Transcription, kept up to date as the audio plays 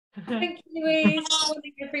Thank you, Louise.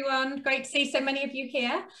 Morning, everyone. Great to see so many of you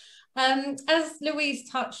here. As Louise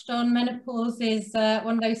touched on, menopause is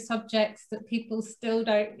one of those subjects that people still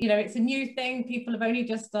don't, it's a new thing. People have only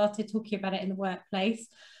just started talking about it in the workplace.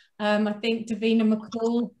 I think Davina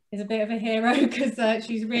McCall is a bit of a hero because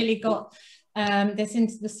she's really got this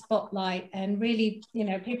into the spotlight, and really,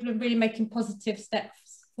 people are really making positive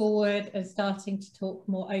steps forward and starting to talk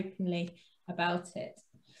more openly about it.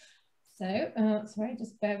 So, sorry,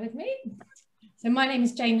 just bear with me. So my name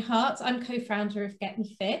is Jane Hart. I'm co-founder of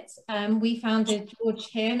GetMeFit. We founded, George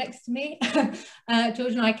here next to me.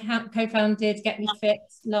 George and I co-founded GetMeFit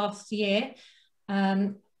last year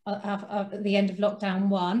at the end of lockdown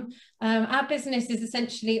 1. Our business is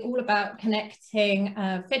essentially all about connecting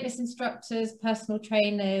fitness instructors, personal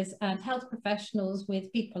trainers, and health professionals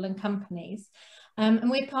with people and companies.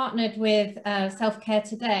 And we're partnered with Self-Care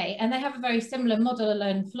Today, and they have a very similar model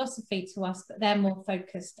and philosophy to us, but they're more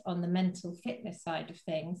focused on the mental fitness side of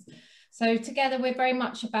things. So together we're very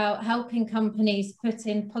much about helping companies put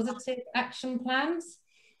in positive action plans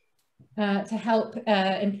to help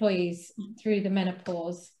employees through the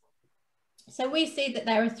menopause. So we see that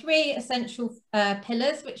there are 3 essential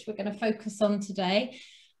pillars which we're going to focus on today.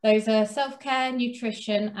 Those are self-care,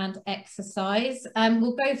 nutrition, and exercise.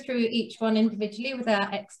 We'll go through each one individually with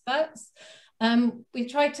our experts. We've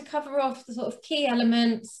tried to cover off the sort of key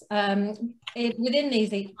elements within these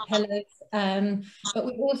pillars, but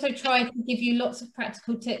we've also tried to give you lots of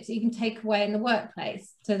practical tips that you can take away in the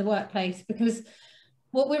workplace, because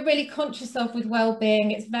what we're really conscious of with well-being,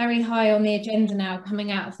 it's very high on the agenda now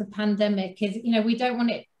coming out of the pandemic, is, we don't want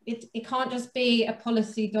it can't just be a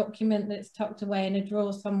policy document that's tucked away in a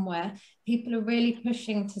drawer somewhere. People are really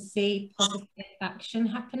pushing to see positive action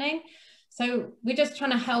happening. So we're just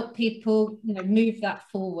trying to help people, move that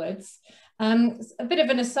forwards. A bit of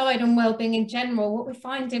an aside on wellbeing in general, what we're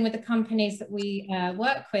finding with the companies that we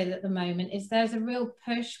work with at the moment is there's a real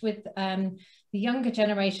push with the younger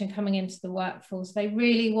generation coming into the workforce. They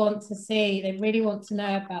really want to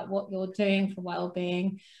know about what you're doing for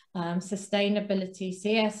wellbeing, sustainability,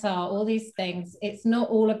 CSR, all these things. It's not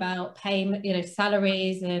all about paying,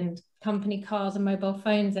 salaries and company cars and mobile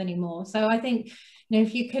phones anymore. So I think,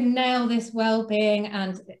 if you can nail this well-being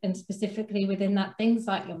and specifically within that, things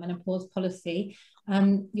like your menopause policy,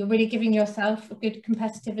 you're really giving yourself a good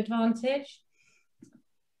competitive advantage.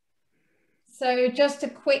 So just to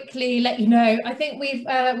quickly let you know, I think we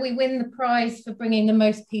win the prize for bringing the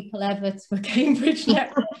most people ever to a Cambridge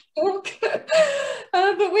Network talk.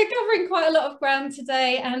 But we're covering quite a lot of ground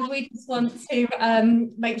today, and we just want to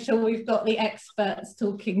make sure we've got the experts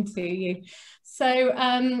talking to you. So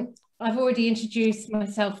I've already introduced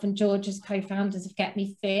myself and George as co-founders of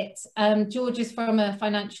GetMeFit. George is from a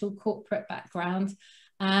financial corporate background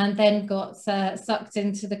and then got sucked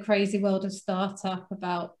into the crazy world of startup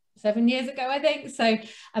about 7 years ago, I think. So,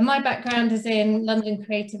 and my background is in London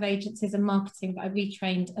creative agencies and marketing, but I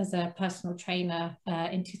retrained as a personal trainer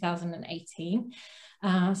in 2018.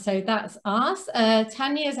 So that's us.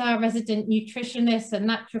 Tanya is our resident nutritionist and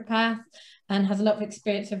naturopath, and has a lot of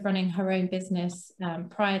experience of running her own business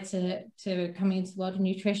prior to coming into the world of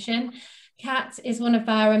nutrition. Kat is one of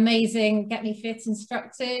our amazing GetMeFit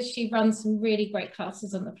instructors. She runs some really great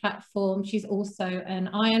classes on the platform. She's also an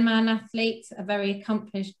Ironman athlete, a very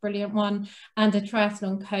accomplished, brilliant one, and a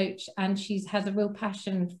triathlon coach. And she has a real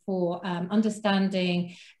passion for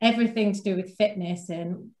understanding everything to do with fitness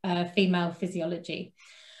and female physiology.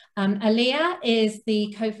 Aaliyah is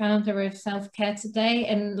the co-founder of Self-Care Today,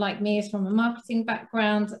 and like me is from a marketing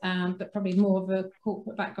background, but probably more of a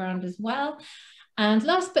corporate background as well. And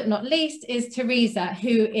last but not least is Teresa,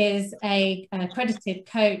 who is a accredited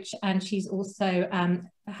coach, and she's also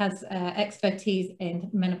has expertise in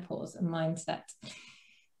menopause and mindset.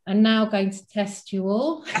 I'm now going to test you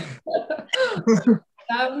all.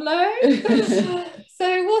 Down low.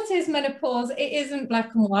 So what is menopause? It isn't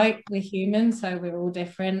black and white. We're human, so we're all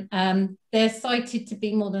different. There's cited to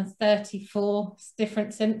be more than 34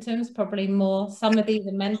 different symptoms, probably more. Some of these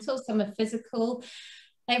are mental, some are physical.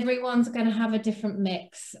 Everyone's going to have a different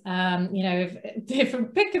mix,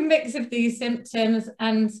 pick a mix of these symptoms,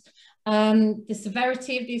 and the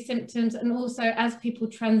severity of these symptoms, and also as people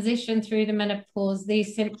transition through the menopause,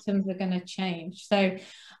 these symptoms are going to change. So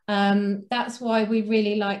that's why we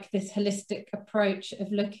really like this holistic approach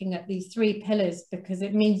of looking at these 3 pillars, because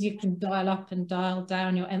it means you can dial up and dial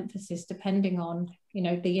down your emphasis depending on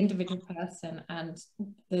the individual person and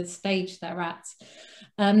the stage they're at.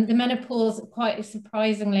 The menopause, quite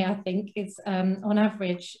surprisingly, I think, is on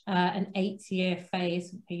average an 8-year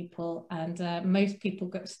phase for people, and most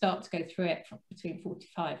people start to go through it from between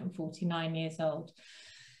 45 and 49 years old.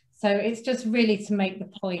 So it's just really to make the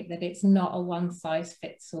point that it's not a one size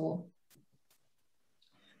fits all.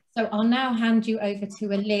 So I'll now hand you over to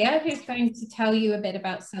Aaliyah, who's going to tell you a bit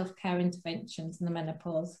about self-care interventions in the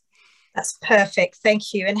menopause. That's perfect.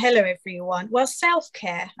 Thank you. And hello, everyone. Well,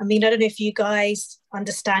 self-care, I mean, I don't know if you guys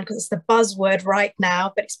understand because it's the buzzword right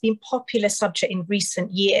now, but it's been a popular subject in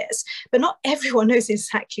recent years. But not everyone knows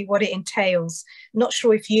exactly what it entails. Not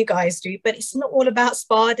sure if you guys do, but it's not all about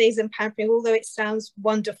spa days and pampering, although it sounds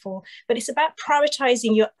wonderful, but it's about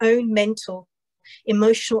prioritizing your own mental,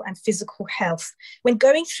 emotional and physical health. When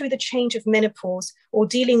going through the change of menopause or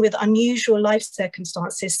dealing with unusual life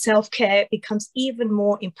circumstances, self-care becomes even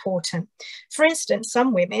more important. For instance,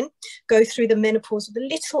 some women go through the menopause with a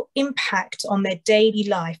little impact on their daily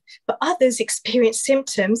life, but others experience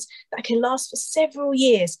symptoms that can last for several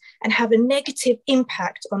years and have a negative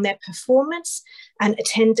impact on their performance and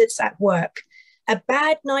attendance at work. A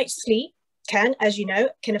bad night's sleep can, as you know,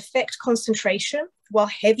 can affect concentration, while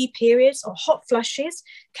heavy periods or hot flushes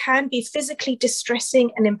can be physically distressing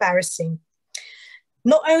and embarrassing.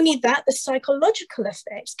 Not only that, the psychological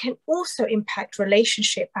effects can also impact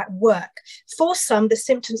relationship at work. For some, the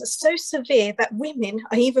symptoms are so severe that women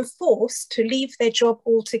are even forced to leave their job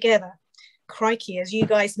altogether. Crikey, as you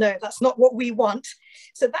guys know, that's not what we want.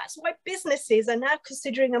 So that's why businesses are now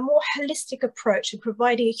considering a more holistic approach and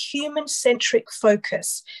providing a human-centric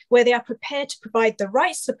focus, where they are prepared to provide the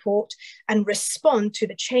right support and respond to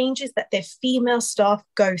the changes that their female staff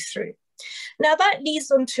go through. Now that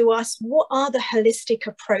leads on to us, what are the holistic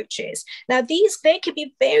approaches? Now there could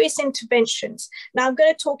be various interventions. Now I'm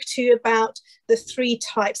going to talk to you about the 3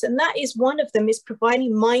 types, and that is, one of them is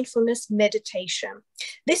providing mindfulness meditation.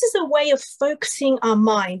 This is a way of focusing our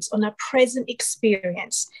minds on our present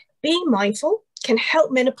experience. Being mindful can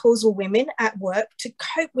help menopausal women at work to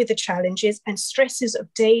cope with the challenges and stresses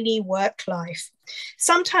of daily work life.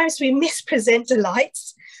 Sometimes we mispresent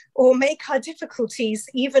delights or make our difficulties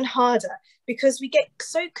even harder because we get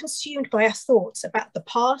so consumed by our thoughts about the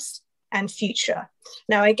past and future.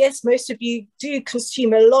 Now, I guess most of you do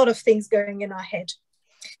consume a lot of things going in our head.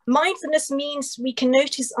 Mindfulness means we can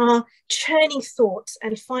notice our churning thoughts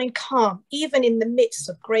and find calm even in the midst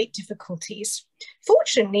of great difficulties.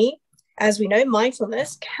 Fortunately, as we know,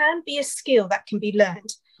 mindfulness can be a skill that can be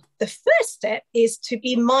learned. The first step is to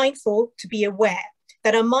be mindful, to be aware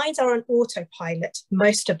that our minds are on autopilot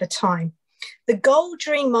most of the time. The goal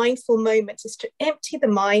during mindful moments is to empty the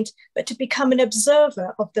mind, but to become an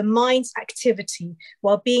observer of the mind's activity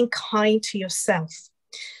while being kind to yourself.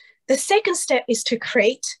 The second step is to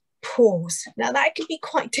create pause. Now that can be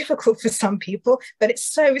quite difficult for some people, but it's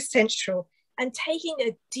so essential. And taking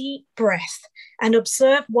a deep breath and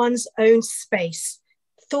observe one's own space,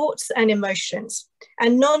 thoughts and emotions,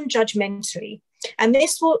 and non-judgmentally. And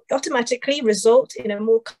this will automatically result in a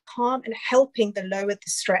more calm and helping to lower the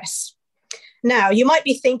stress. Now, you might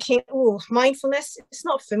be thinking, oh, mindfulness, it's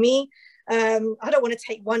not for me. I don't want to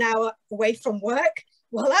take 1 hour away from work.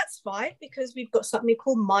 Well, that's fine, because we've got something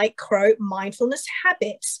called micro mindfulness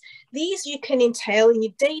habits. These you can entail in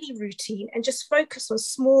your daily routine and just focus on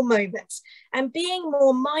small moments and being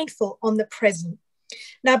more mindful on the present.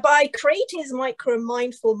 Now, by creating these micro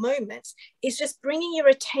mindful moments, it's just bringing your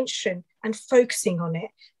attention and focusing on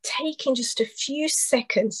it, taking just a few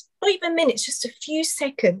seconds, not even minutes, just a few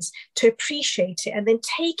seconds to appreciate it, and then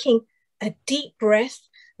taking a deep breath,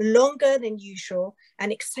 longer than usual,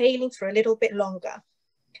 and exhaling for a little bit longer.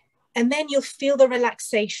 And then you'll feel the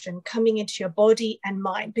relaxation coming into your body and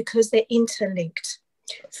mind because they're interlinked.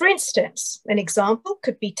 For instance, an example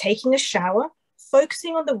could be taking a shower,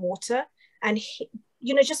 focusing on the water, and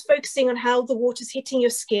just focusing on how the water's hitting your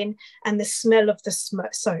skin and the smell of the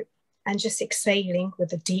soap, and just exhaling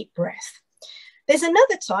with a deep breath. There's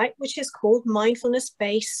another type which is called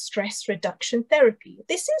mindfulness-based stress reduction therapy.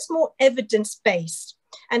 This is more evidence-based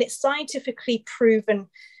and it's scientifically proven,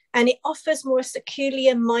 and it offers more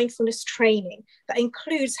securely mindfulness training that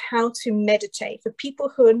includes how to meditate. For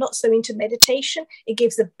people who are not so into meditation, it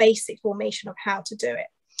gives a basic formation of how to do it.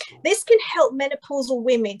 This can help menopausal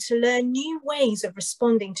women to learn new ways of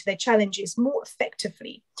responding to their challenges more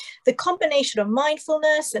effectively. The combination of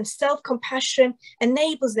mindfulness and self-compassion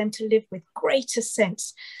enables them to live with greater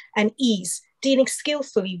sense and ease, dealing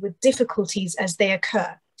skillfully with difficulties as they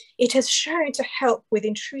occur. It has shown to help with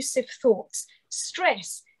intrusive thoughts,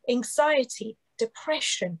 stress, anxiety,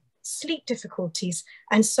 depression, sleep difficulties,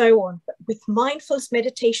 and so on. But with mindfulness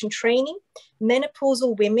meditation training,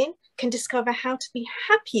 menopausal women can discover how to be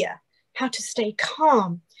happier, how to stay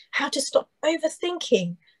calm, how to stop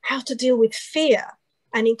overthinking, how to deal with fear,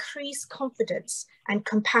 and increase confidence and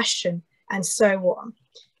compassion, and so on.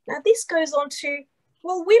 Now, this goes on to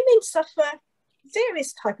Well, women suffer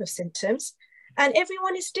various types of symptoms, and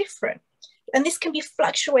everyone is different. And this can be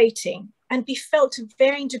fluctuating and be felt to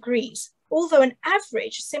varying degrees. Although on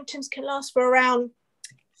average, symptoms can last for around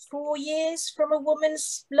 4 years from a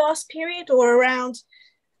woman's last period, or around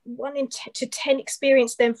 1 to 10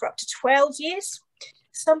 experience them for up to 12 years.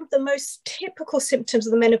 Some of the most typical symptoms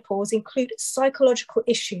of the menopause include psychological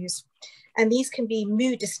issues, and these can be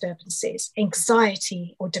mood disturbances,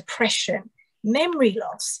 anxiety or depression, memory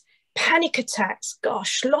loss, panic attacks,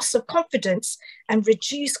 loss of confidence, and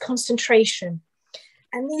reduced concentration.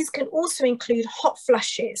 And these can also include hot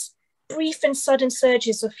flushes, brief and sudden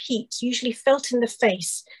surges of heat, usually felt in the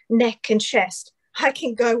face, neck, and chest. I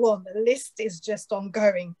can go on, the list is just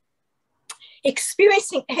ongoing.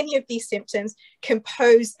 Experiencing any of these symptoms can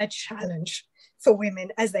pose a challenge for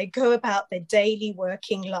women as they go about their daily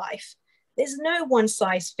working life. There's no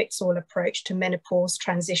one-size-fits-all approach to menopause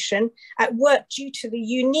transition at work due to the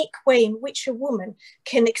unique way in which a woman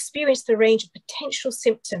can experience the range of potential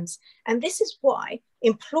symptoms. And this is why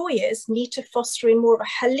employers need to foster in more of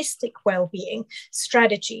a holistic well-being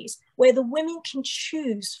strategies where the women can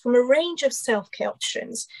choose from a range of self-care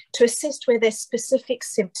options to assist with their specific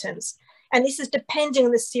symptoms. And this is depending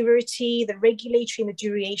on the severity, the regulatory, and the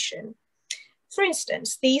duration. For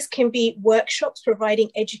instance, these can be workshops providing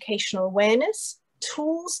educational awareness,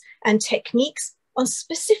 tools, and techniques on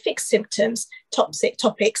specific symptoms,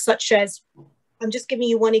 topics such as, I'm just giving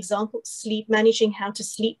you one example, sleep, managing how to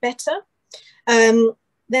sleep better.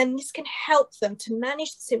 Then this can help them to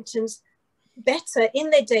manage the symptoms better in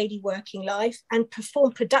their daily working life and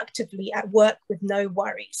perform productively at work with no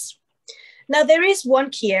worries. Now, there is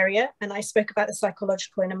one key area, and I spoke about the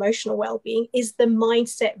psychological and emotional well-being, is the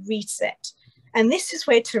mindset reset. And this is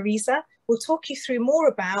where Teresa will talk you through more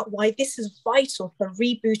about why this is vital for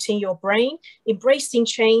rebooting your brain, embracing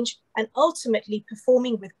change, and ultimately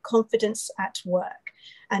performing with confidence at work.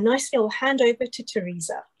 And nicely, I'll hand over to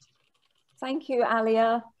Teresa. Thank you,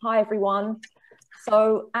 Alia. Hi, everyone.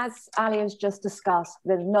 So as Alia has just discussed,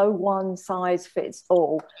 there's no one size fits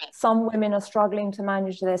all. Some women are struggling to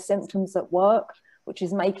manage their symptoms at work, which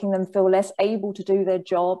is making them feel less able to do their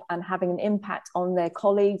job and having an impact on their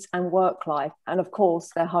colleagues and work life, and of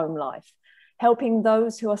course, their home life. Helping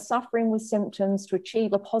those who are suffering with symptoms to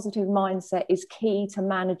achieve a positive mindset is key to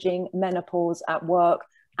managing menopause at work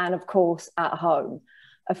and of course at home.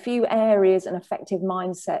 A few areas an effective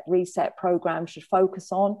mindset reset program should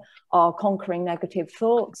focus on are conquering negative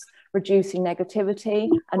thoughts, reducing negativity,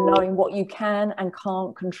 and knowing what you can and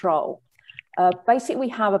can't control. Basically, we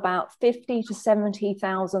have about 50 to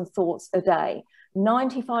 70,000 thoughts a day.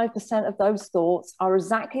 95% of those thoughts are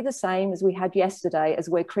exactly the same as we had yesterday, as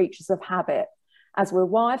we're creatures of habit. As we're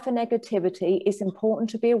wired for negativity, it's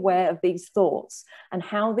important to be aware of these thoughts and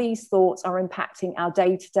how these thoughts are impacting our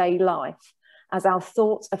day-to-day life, as our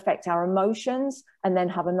thoughts affect our emotions and then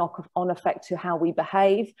have a knock-on effect to how we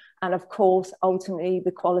behave. And of course, ultimately,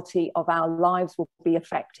 the quality of our lives will be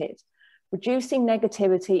affected. Reducing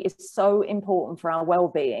negativity is so important for our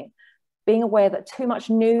well-being. Being aware that too much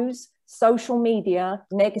news, social media,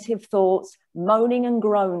 negative thoughts, moaning and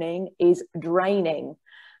groaning is draining.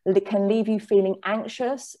 It can leave you feeling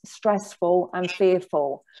anxious, stressful, and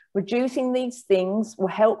fearful. Reducing these things will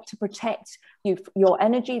help to protect your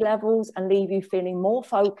energy levels and leave you feeling more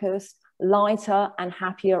focused, lighter, and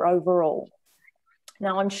happier overall.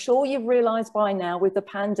 Now, I'm sure you've realized by now with the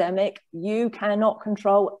pandemic, you cannot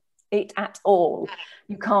control it at all.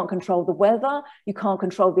 You can't control the weather, you can't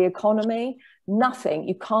control the economy, nothing.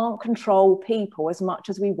 You can't control people as much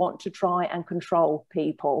as we want to try and control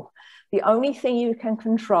people. The only thing you can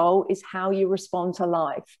control is how you respond to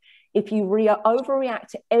life. If you overreact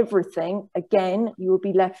to everything, again, you will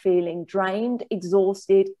be left feeling drained,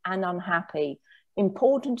 exhausted, and unhappy.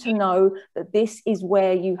 Important to know that this is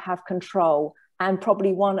where you have control and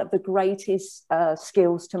probably one of the greatest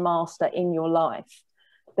skills to master in your life.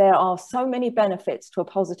 There are so many benefits to a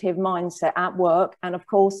positive mindset at work and of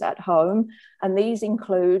course at home, and these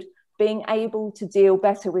include being able to deal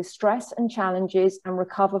better with stress and challenges and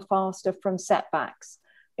recover faster from setbacks,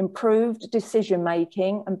 improved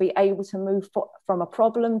decision-making and be able to move from a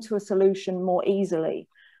problem to a solution more easily,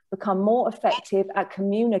 become more effective at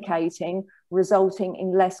communicating, resulting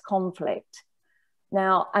in less conflict.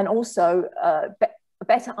 Now, and also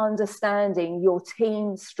better understanding your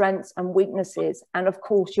team's strengths and weaknesses, and of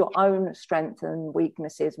course your own strengths and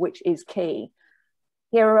weaknesses, which is key.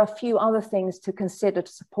 Here are a few other things to consider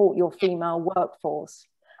to support your female workforce.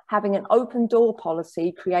 Having an open door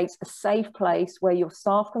policy creates a safe place where your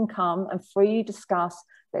staff can come and freely discuss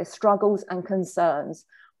their struggles and concerns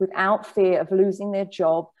without fear of losing their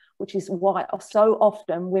job, which is why so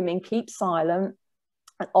often women keep silent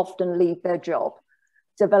and often leave their job.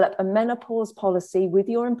 Develop a menopause policy with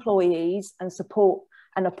your employees and support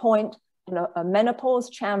and appoint a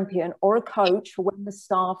menopause champion or a coach for when the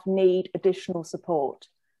staff need additional support.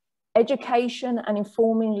 Education and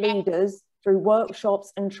informing leaders through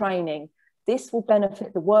workshops and training. This will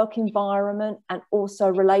benefit the work environment and also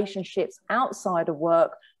relationships outside of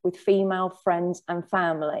work with female friends and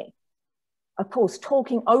family. Of course,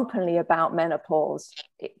 talking openly about menopause,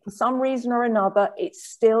 for some reason or another, it's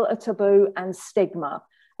still a taboo and stigma.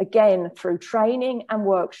 Again, through training and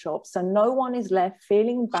workshops, so no one is left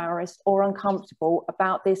feeling embarrassed or uncomfortable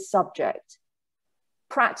about this subject.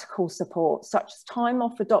 Practical support, such as time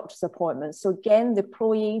off for doctor's appointments. So again, the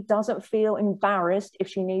employee doesn't feel embarrassed if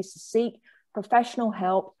she needs to seek professional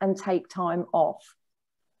help and take time off.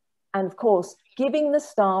 And of course, giving the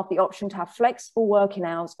staff the option to have flexible working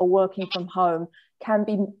hours or working from home can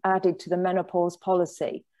be added to the menopause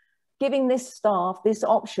policy. Giving this staff this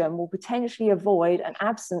option will potentially avoid an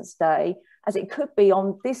absence day, as it could be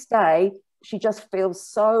on this day, she just feels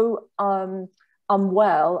so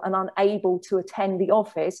unwell and unable to attend the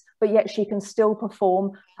office, but yet she can still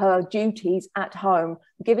perform her duties at home.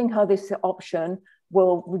 Giving her this option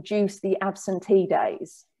will reduce the absentee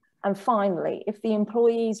days. And finally, if the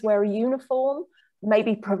employees wear a uniform,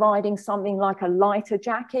 maybe providing something like a lighter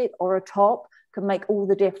jacket or a top can make all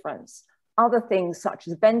the difference. Other things such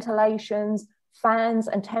as ventilations, fans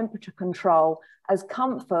and temperature control as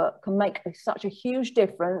comfort can make such a huge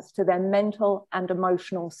difference to their mental and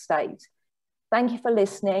emotional state. Thank you for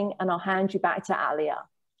listening, and I'll hand you back to Alia.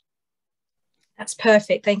 That's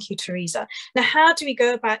perfect. Thank you, Teresa. Now, how do we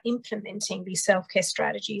go about implementing these self-care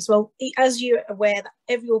strategies? Well, as you're aware, that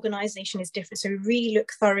every organisation is different, so we really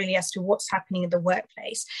look thoroughly as to what's happening in the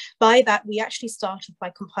workplace. By that, we actually started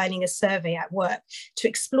by compiling a survey at work to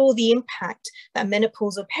explore the impact that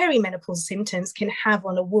menopause or perimenopausal symptoms can have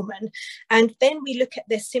on a woman. And then we look at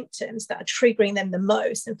their symptoms that are triggering them the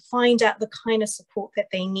most and find out the kind of support that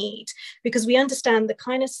they need, because we understand the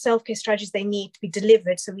kind of self-care strategies they need to be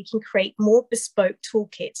delivered so we can create more bespoke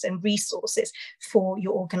toolkits and resources for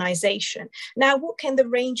your organization. Now, what can the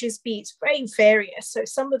ranges be? It's very various. So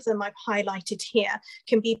some of them I've highlighted here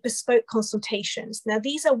can be bespoke consultations. Now,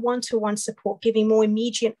 these are one-to-one support, giving more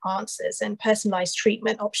immediate answers and personalized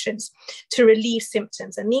treatment options to relieve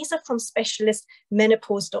symptoms. And these are from specialist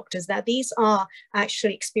menopause doctors. Now, these are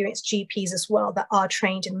actually experienced GPs as well that are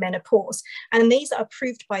trained in menopause. And these are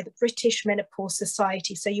approved by the British Menopause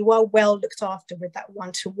Society. So you are well looked after with that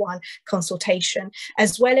one-to-one consultation.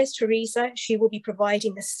 As well as Teresa, she will be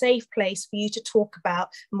providing a safe place for you to talk about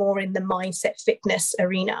more in the mindset fitness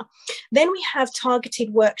arena. Then we have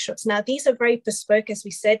targeted workshops. Now, these are very bespoke, as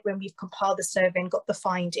we said, when we've compiled the survey and got the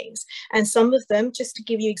findings. And some of them, just to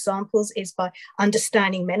give you examples, is by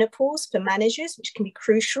understanding menopause for managers, which can be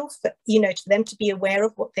crucial for, for them to be aware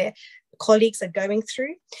of what their colleagues are going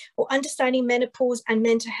through, or understanding menopause and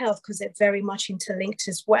mental health, because they're very much interlinked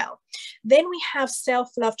as well. Then we have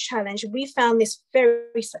self-love challenge. We found this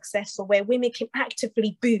very successful, where women can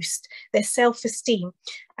actively boost their self-esteem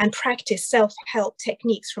and practice self-help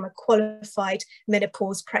techniques from a qualified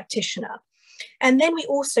menopause practitioner. And then we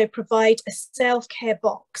also provide a self-care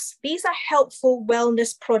box. These are helpful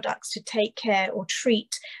wellness products to take care or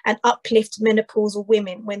treat and uplift menopausal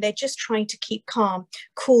women when they're just trying to keep calm,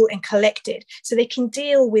 cool and collected, so they can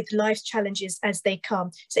deal with life's challenges as they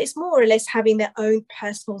come. So it's more or less having their own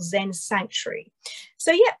personal Zen sanctuary.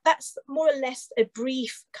 So yeah, that's more or less a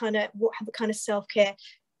brief kind of what kind of self-care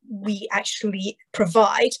we actually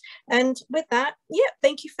provide. And with that, yeah,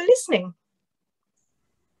 thank you for listening.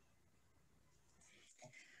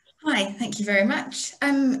 Hi, thank you very much.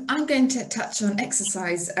 I'm going to touch on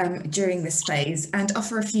exercise during this phase and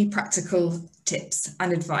offer a few practical tips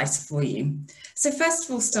and advice for you. So first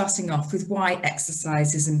of all, starting off with why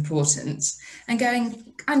exercise is important and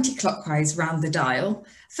going anti-clockwise round the dial.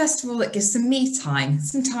 First of all, it gives some me time,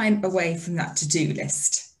 some time away from that to-do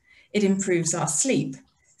list. It improves our sleep.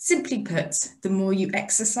 Simply put, the more you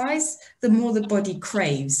exercise, the more the body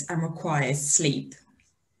craves and requires sleep.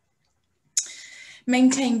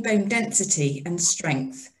 Maintain bone density and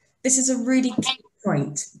strength. This is a really key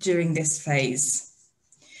point during this phase.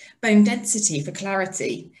 Bone density, for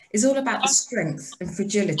clarity, is all about the strength and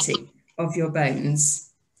fragility of your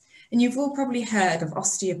bones. And you've all probably heard of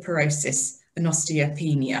osteoporosis and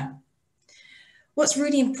osteopenia. What's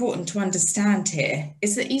really important to understand here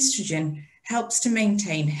is that estrogen helps to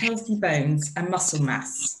maintain healthy bones and muscle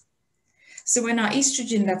mass. So when our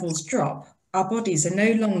estrogen levels drop, our bodies are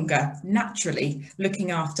no longer naturally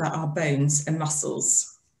looking after our bones and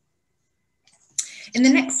muscles. In the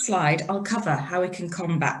next slide, I'll cover how we can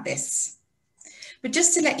combat this. But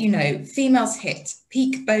just to let you know, females hit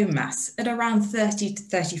peak bone mass at around 30 to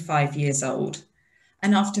 35 years old.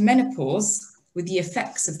 And after menopause, with the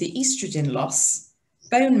effects of the estrogen loss,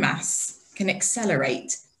 bone mass can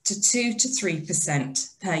accelerate to 2 to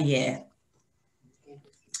 3% per year.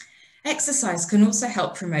 Exercise can also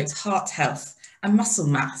help promote heart health and muscle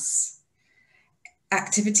mass.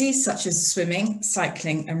 Activities such as swimming,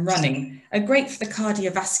 cycling and running are great for the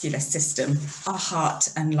cardiovascular system, our heart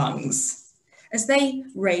and lungs, as they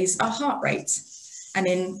raise our heart rate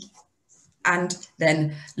and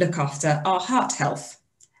then look after our heart health.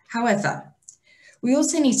 However, we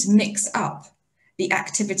also need to mix up the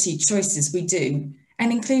activity choices we do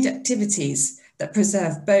and include activities that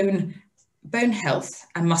preserve bone health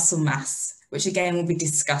and muscle mass, which again will be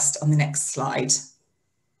discussed on the next slide.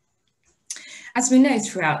 As we know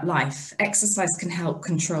throughout life, exercise can help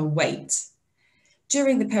control weight.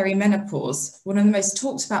 During the perimenopause, one of the most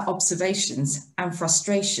talked about observations and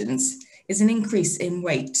frustrations is an increase in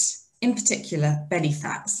weight, in particular belly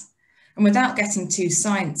fat. And without getting too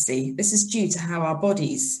sciencey, this is due to how our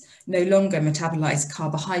bodies no longer metabolize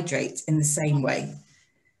carbohydrate in the same way.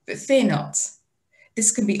 But fear not,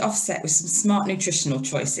 this can be offset with some smart nutritional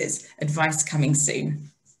choices, advice coming soon.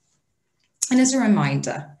 And as a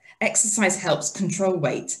reminder, exercise helps control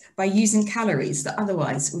weight by using calories that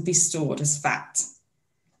otherwise would be stored as fat.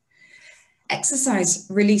 Exercise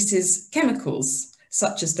releases chemicals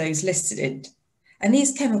such as those listed, and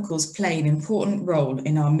these chemicals play an important role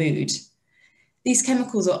in our mood. These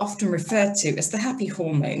chemicals are often referred to as the happy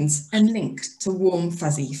hormones and linked to warm,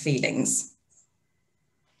 fuzzy feelings.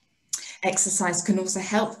 Exercise can also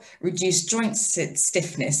help reduce joint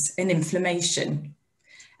stiffness and inflammation.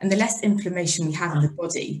 And the less inflammation we have in the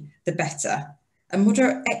body, the better. And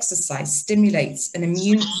moderate exercise stimulates an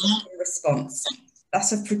immune response,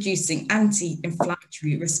 thus of producing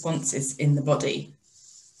anti-inflammatory responses in the body.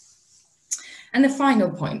 And the final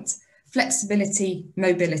point, flexibility,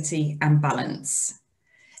 mobility, and balance.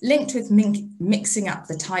 Linked with mixing up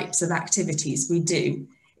the types of activities we do,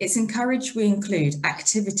 it's encouraged we include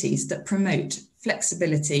activities that promote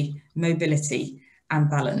flexibility, mobility, and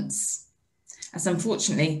balance. As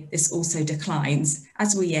unfortunately, this also declines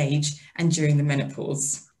as we age and during the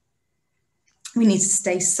menopause. We need to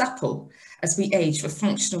stay supple as we age for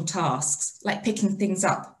functional tasks like picking things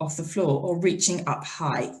up off the floor or reaching up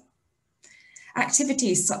high.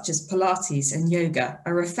 Activities such as Pilates and yoga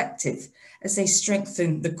are effective as they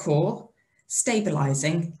strengthen the core,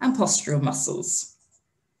 stabilizing and postural muscles.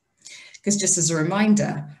 Because just as a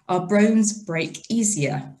reminder, our bones break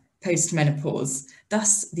easier post-menopause,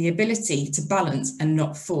 thus the ability to balance and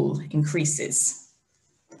not fall increases.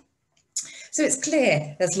 So it's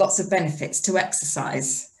clear there's lots of benefits to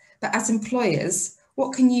exercise, but as employers,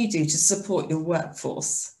 what can you do to support your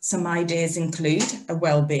workforce? Some ideas include a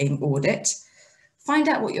wellbeing audit, find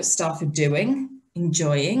out what your staff are doing,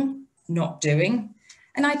 enjoying, not doing,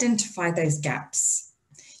 and identify those gaps.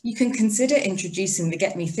 You can consider introducing the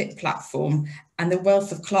GetMeFit platform and the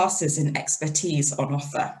wealth of classes and expertise on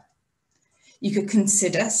offer. You could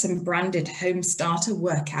consider some branded home starter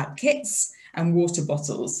workout kits and water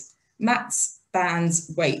bottles. Mats,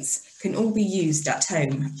 bands, weights can all be used at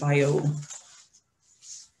home by all.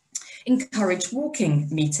 Encourage walking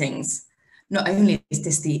meetings. Not only is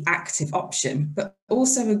this the active option, but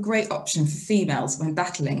also a great option for females when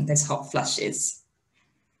battling those hot flushes.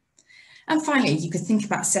 And finally, you could think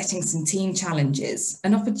about setting some team challenges,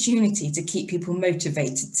 an opportunity to keep people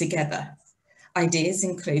motivated together. Ideas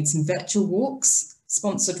include some virtual walks,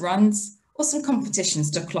 sponsored runs, or some competitions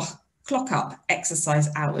to clock up exercise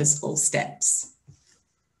hours or steps.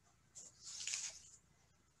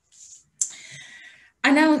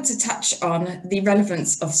 I now want to touch on the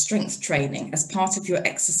relevance of strength training as part of your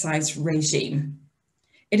exercise regime.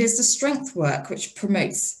 It is the strength work which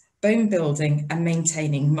promotes bone building and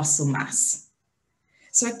maintaining muscle mass.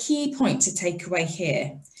 So a key point to take away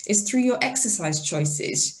here is through your exercise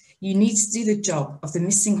choices, you need to do the job of the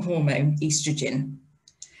missing hormone estrogen.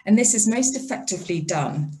 And this is most effectively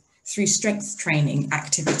done through strength training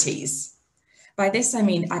activities. By this, I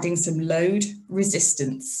mean adding some load,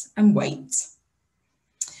 resistance, and weight.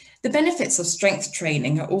 The benefits of strength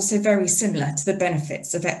training are also very similar to the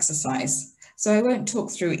benefits of exercise. So I won't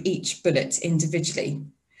talk through each bullet individually.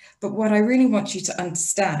 But what I really want you to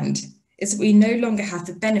understand is that we no longer have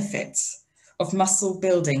the benefits of muscle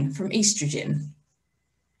building from estrogen,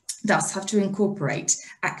 thus have to incorporate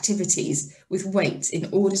activities with weight in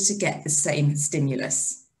order to get the same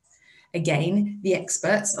stimulus. Again, the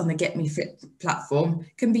experts on the GetMeFit platform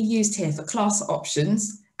can be used here for class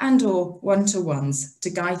options and/or one-to-ones to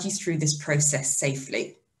guide you through this process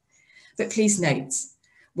safely. But please note,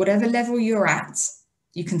 whatever level you're at,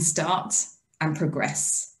 you can start and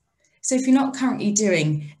progress. So if you're not currently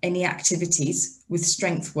doing any activities with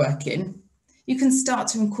strength working, you can start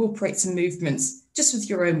to incorporate some movements just with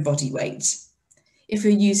your own body weight. If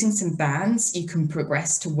you're using some bands, you can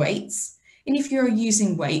progress to weights. And if you're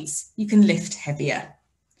using weights, you can lift heavier.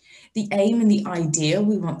 The aim and the ideal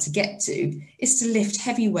we want to get to is to lift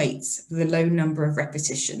heavy weights with a low number of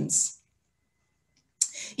repetitions.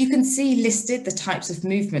 You can see listed the types of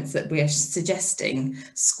movements that we are suggesting: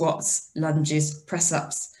 squats, lunges,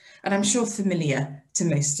 press-ups, and I'm sure familiar to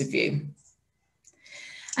most of you.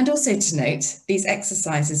 And also to note, these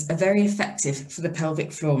exercises are very effective for the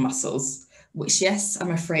pelvic floor muscles, which, yes,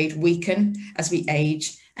 I'm afraid weaken as we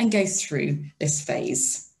age and go through this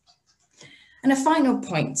phase. And a final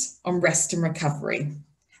point on rest and recovery.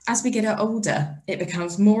 As we get older, it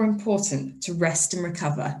becomes more important to rest and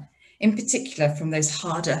recover, in particular from those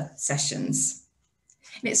harder sessions.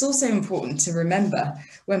 And it's also important to remember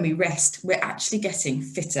when we rest, we're actually getting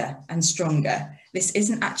fitter and stronger. This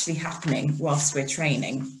isn't actually happening whilst we're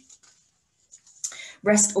training.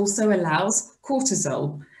 Rest also allows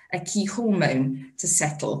cortisol, a key hormone, to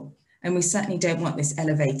settle, and we certainly don't want this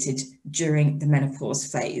elevated during the menopause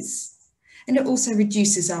phase. And it also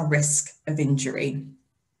reduces our risk of injury.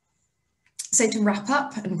 So to wrap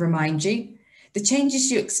up and remind you, the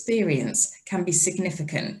changes you experience can be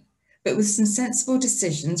significant, but with some sensible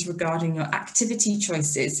decisions regarding your activity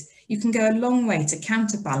choices, you can go a long way to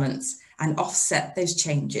counterbalance and offset those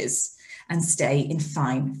changes and stay in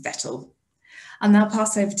fine fettle. I'll now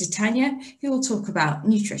pass over to Tanya, who will talk about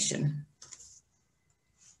nutrition.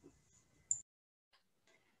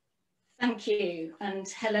 Thank you, and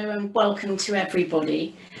hello and welcome to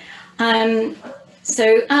everybody.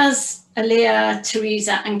 So as Aaliyah,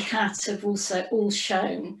 Teresa and Kat have also all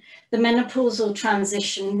shown, the menopausal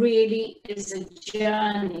transition really is a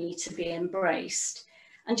journey to be embraced.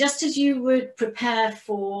 And just as you would prepare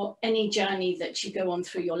for any journey that you go on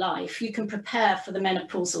through your life, you can prepare for the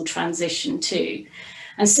menopausal transition too.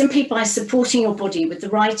 And simply by supporting your body with the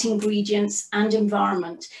right ingredients and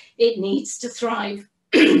environment it needs to thrive,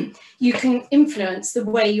 you can influence the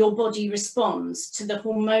way your body responds to the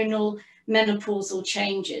hormonal menopausal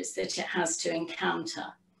changes that it has to encounter.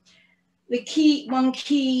 One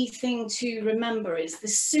key thing to remember is the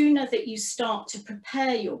sooner that you start to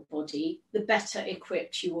prepare your body, the better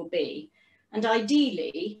equipped you will be. And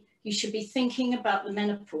ideally, you should be thinking about the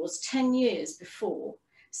menopause 10 years before.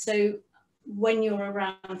 So when you're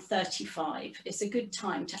around 35, it's a good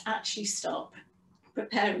time to actually start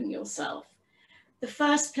preparing yourself. The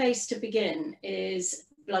first place to begin is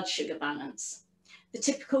blood sugar balance. The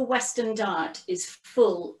typical Western diet is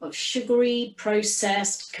full of sugary,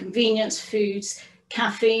 processed, convenience foods,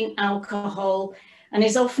 caffeine, alcohol, and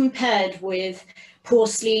is often paired with poor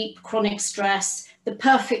sleep, chronic stress, the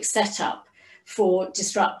perfect setup for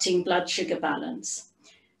disrupting blood sugar balance.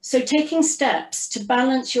 So taking steps to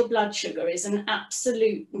balance your blood sugar is an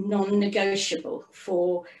absolute non-negotiable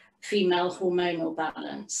for female hormonal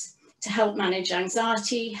balance, to help manage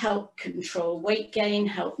anxiety, help control weight gain,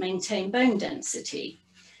 help maintain bone density.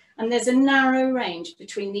 And there's a narrow range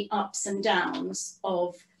between the ups and downs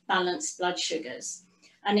of balanced blood sugars.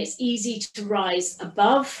 And it's easy to rise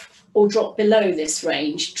above or drop below this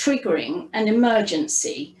range, triggering an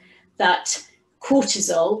emergency that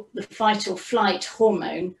cortisol, the fight or flight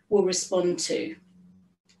hormone, will respond to.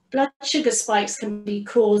 Blood sugar spikes can be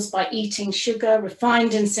caused by eating sugar,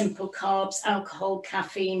 refined and simple carbs, alcohol,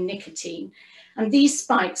 caffeine, nicotine. And these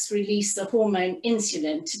spikes release the hormone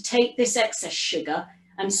insulin to take this excess sugar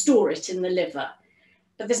and store it in the liver.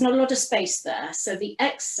 But there's not a lot of space there, so the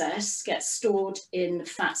excess gets stored in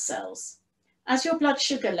fat cells. As your blood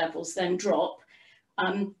sugar levels then drop,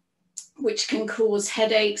 which can cause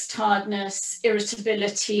headaches, tiredness,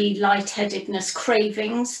 irritability, lightheadedness,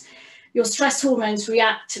 cravings, your stress hormones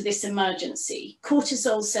react to this emergency.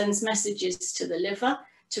 Cortisol sends messages to the liver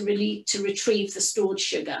to retrieve the stored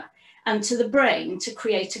sugar, and to the brain to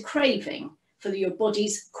create a craving for your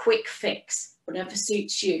body's quick fix, whatever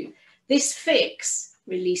suits you. This fix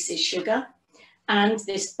releases sugar and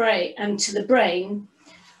to the brain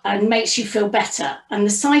and makes you feel better. And the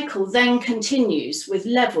cycle then continues with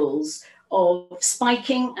levels of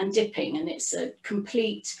spiking and dipping, and it's a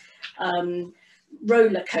complete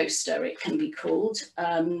roller coaster, it can be called,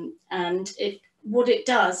 and what it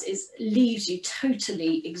does is leaves you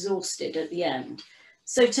totally exhausted at the end.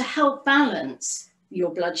 So to help balance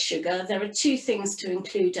your blood sugar, there are two things to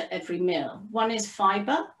include at every meal. One is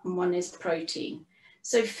fiber and one is protein.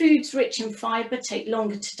 So foods rich in fibre take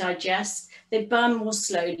longer to digest, they burn more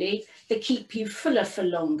slowly, they keep you fuller for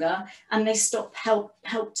longer, and they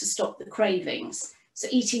help to stop the cravings. So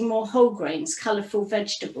eating more whole grains, colourful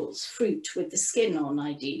vegetables, fruit with the skin on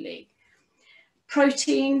ideally.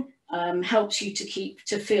 Protein helps you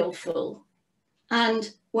to feel full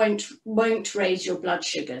and won't raise your blood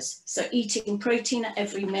sugars. So eating protein at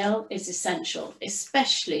every meal is essential,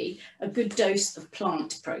 especially a good dose of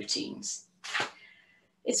plant proteins.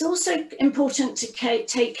 It's also important to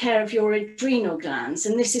take care of your adrenal glands,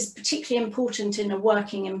 and this is particularly important in a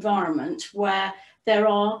working environment where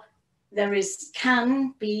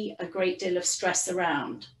can be a great deal of stress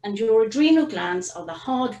around. And your adrenal glands are the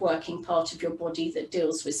hard-working part of your body that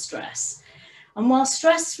deals with stress. And while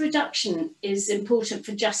stress reduction is important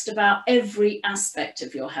for just about every aspect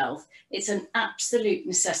of your health, it's an absolute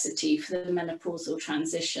necessity for the menopausal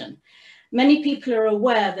transition. Many people are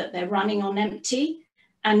aware that they're running on empty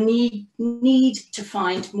and need to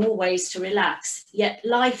find more ways to relax, yet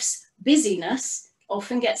life's busyness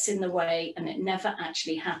often gets in the way and it never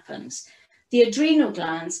actually happens. The adrenal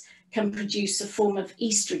glands can produce a form of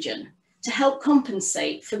estrogen to help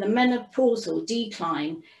compensate for the menopausal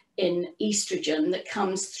decline in estrogen that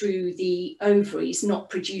comes through the ovaries not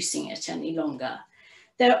producing it any longer.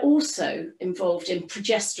 They're also involved in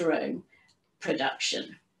progesterone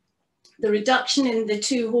production. The reduction in the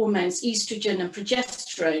two hormones, estrogen and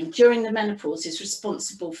progesterone, during the menopause is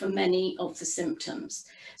responsible for many of the symptoms.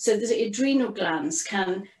 So the adrenal glands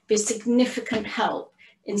can be a significant help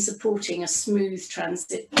in supporting a smooth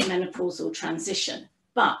menopausal transition,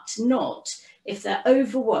 but not if they're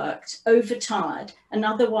overworked, overtired, and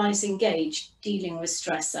otherwise engaged dealing with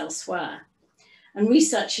stress elsewhere. And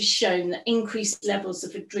research has shown that increased levels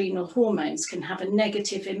of adrenal hormones can have a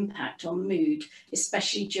negative impact on mood,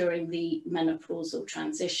 especially during the menopausal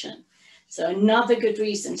transition. So another good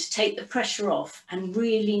reason to take the pressure off and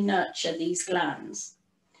really nurture these glands.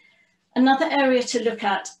 Another area to look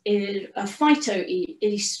at is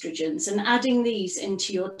phytoestrogens and adding these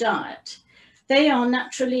into your diet. They are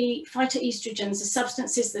phytoestrogens are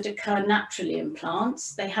substances that occur naturally in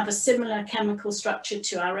plants. They have a similar chemical structure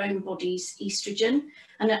to our own body's estrogen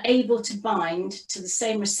and are able to bind to the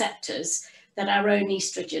same receptors that our own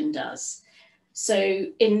estrogen does. So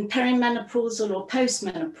in perimenopausal or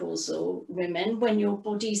postmenopausal women, when your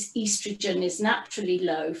body's estrogen is naturally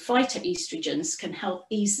low, phytoestrogens can help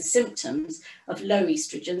ease the symptoms of low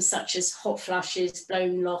estrogen, such as hot flushes,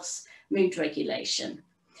 bone loss, mood regulation.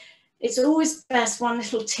 It's always best, one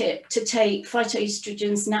little tip, to take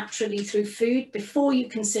phytoestrogens naturally through food before you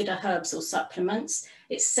consider herbs or supplements.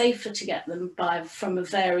 It's safer to get them from a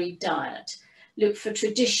varied diet. Look for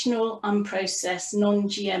traditional, unprocessed,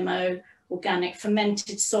 non-GMO, organic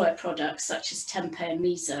fermented soya products such as tempeh and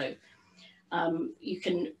miso.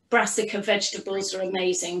 Brassica vegetables are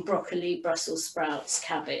amazing: broccoli, Brussels sprouts,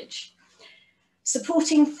 cabbage.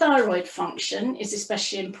 Supporting thyroid function is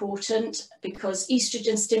especially important because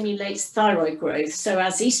estrogen stimulates thyroid growth. So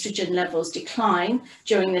as estrogen levels decline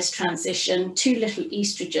during this transition, too little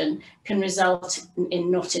estrogen can result in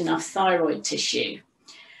not enough thyroid tissue.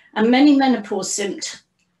 And many menopause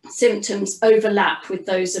symptoms overlap with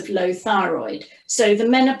those of low thyroid. So the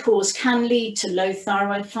menopause can lead to low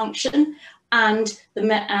thyroid function, and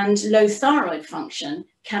low thyroid function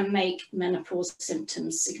can make menopause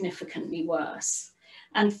symptoms significantly worse.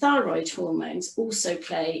 And thyroid hormones also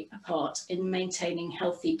play a part in maintaining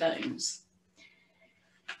healthy bones.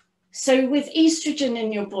 So with estrogen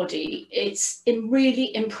in your body, it's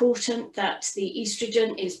really important that the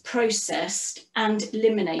estrogen is processed and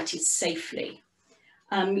eliminated safely.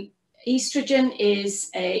 Estrogen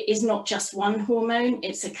is not just one hormone,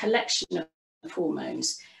 it's a collection of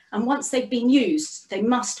hormones. And once they've been used, they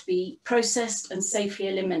must be processed and safely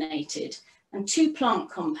eliminated. And two plant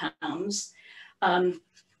compounds in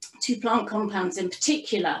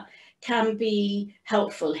particular can be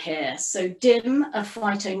helpful here. So DIM, a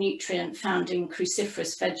phytonutrient found in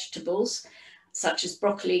cruciferous vegetables, such as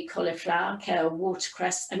broccoli, cauliflower, kale,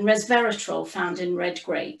 watercress, and resveratrol found in red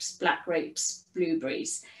grapes, black grapes,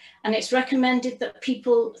 blueberries. And it's recommended that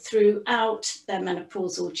people throughout their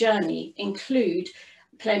menopausal journey include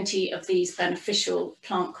plenty of these beneficial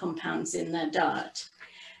plant compounds in their diet.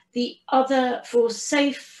 The other, for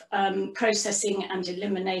safe processing and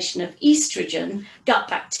elimination of estrogen, gut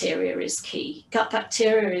bacteria is key. Gut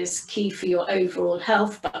bacteria is key for your overall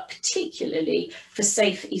health, but particularly for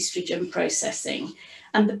safe estrogen processing.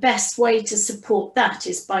 And the best way to support that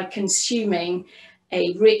is by consuming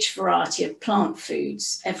a rich variety of plant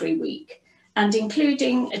foods every week, and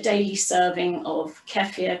including a daily serving of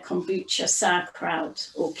kefir, kombucha,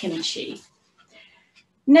 sauerkraut, or kimchi.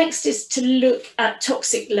 Next is to look at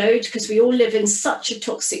toxic load, because we all live in such a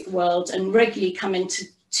toxic world and regularly come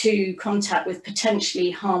into contact with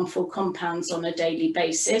potentially harmful compounds on a daily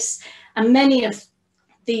basis. And many of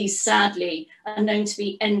these, sadly, are known to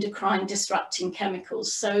be endocrine disrupting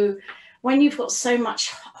chemicals. So when you've got so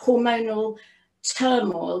much hormonal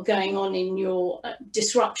turmoil going on in your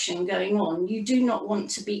disruption going on, you do not want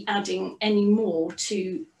to be adding any more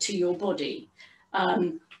to your body.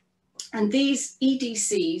 And these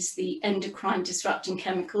EDCs, the endocrine disrupting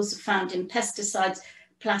chemicals, are found in pesticides,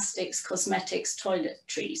 plastics, cosmetics,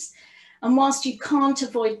 toiletries. And whilst you can't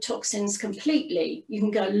avoid toxins completely, you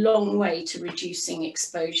can go a long way to reducing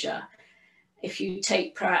exposure if you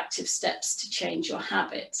take proactive steps to change your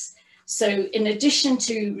habits. So in addition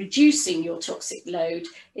to reducing your toxic load,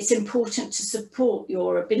 it's important to support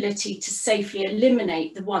your ability to safely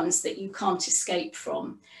eliminate the ones that you can't escape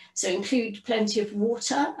from. So include plenty of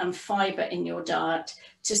water and fibre in your diet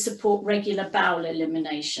to support regular bowel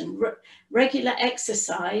elimination. Regular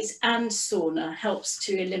exercise and sauna helps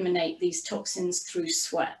to eliminate these toxins through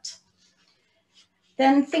sweat.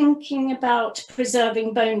 Then thinking about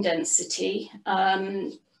preserving bone density,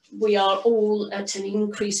 we are all at an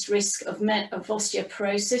increased risk of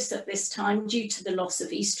osteoporosis at this time due to the loss of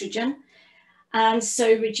estrogen. And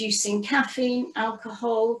so reducing caffeine,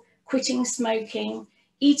 alcohol, quitting smoking,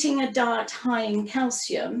 eating a diet high in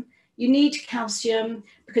calcium. You need calcium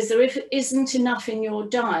because if it isn't enough in your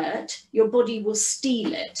diet, your body will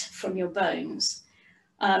steal it from your bones.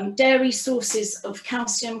 Dairy sources of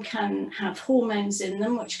calcium can have hormones in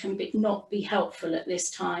them, which can not be helpful at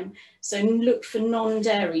this time. So look for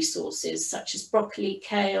non-dairy sources such as broccoli,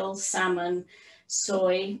 kale, salmon,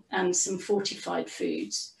 soy, and some fortified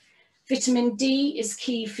foods. Vitamin D is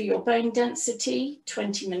key for your bone density,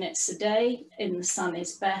 20 minutes a day in the sun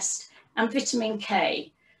is best. And vitamin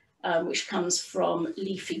K, which comes from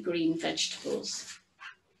leafy green vegetables.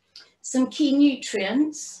 Some key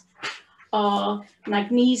nutrients are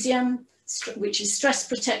magnesium, which is stress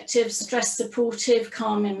protective, stress supportive,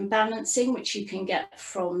 calming and balancing, which you can get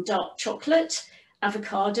from dark chocolate,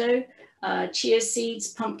 avocado, chia seeds,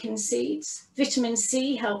 pumpkin seeds. Vitamin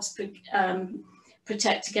C helps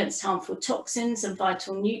protect against harmful toxins and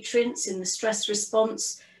vital nutrients in the stress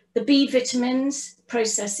response. The B vitamins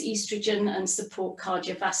process estrogen and support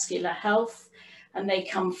cardiovascular health, and they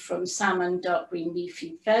come from salmon, dark green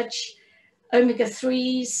leafy veg.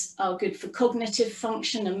 Omega-3s are good for cognitive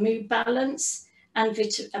function and mood balance, and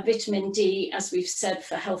vitamin D, as we've said,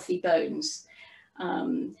 for healthy bones.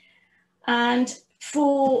 And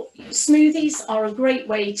for smoothies are a great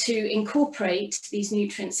way to incorporate these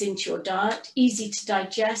nutrients into your diet, easy to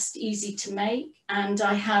digest, easy to make. And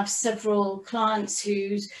I have several clients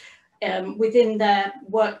who's within their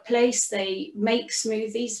workplace, they make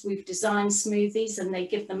smoothies. We've designed smoothies and they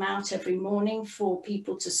give them out every morning for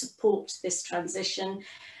people to support this transition.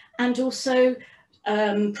 And also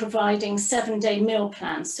providing 7-day meal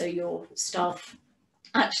plans so your staff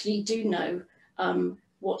actually do know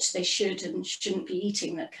what they should and shouldn't be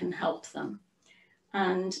eating that can help them.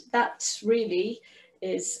 And that really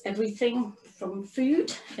is everything from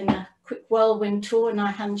food in a quick whirlwind tour, and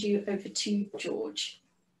I hand you over to George.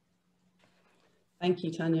 Thank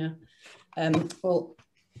you, Tanya. Well,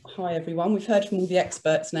 hi everyone. We've heard from all the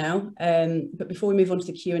experts now, but before we move on to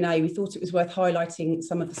the Q&A, we thought it was worth highlighting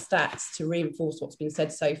some of the stats to reinforce what's been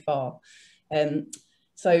said so far.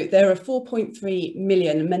 So there are 4.3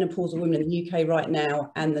 million menopausal women in the UK right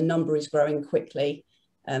now, and the number is growing quickly.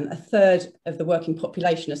 A third of the working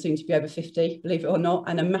population are soon to be over 50, believe it or not,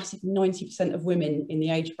 and a massive 90% of women in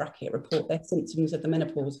the age bracket report their symptoms of the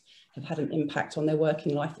menopause have had an impact on their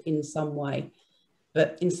working life in some way.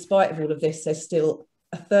 But in spite of all of this, there's still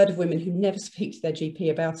a third of women who never speak to their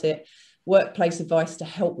GP about it. Workplace advice to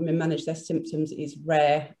help women manage their symptoms is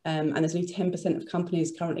rare, and there's only 10% of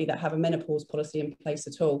companies currently that have a menopause policy in place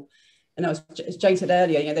at all. And as Jane said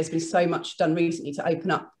earlier, you know, there's been so much done recently to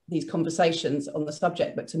open up these conversations on the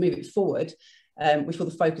subject, but to move it forward, we feel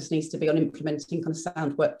the focus needs to be on implementing kind of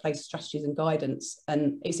sound workplace strategies and guidance.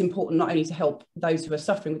 And it's important not only to help those who are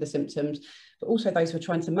suffering with the symptoms, but also those who are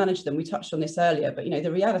trying to manage them. We touched on this earlier, but you know,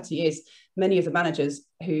 the reality is many of the managers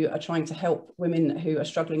who are trying to help women who are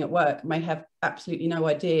struggling at work may have absolutely no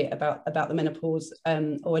idea about the menopause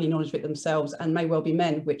or any knowledge of it themselves, and may well be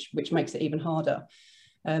men, which makes it even harder.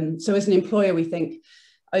 So as an employer, we think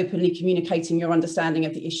openly communicating your understanding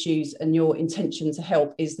of the issues and your intention to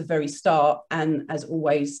help is the very start. And as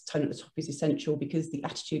always, tone at the top is essential, because the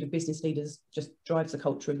attitude of business leaders just drives the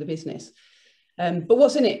culture of the business. But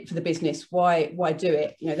what's in it for the business? Why do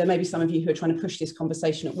it? You know, there may be some of you who are trying to push this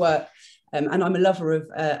conversation at work, and I'm a lover of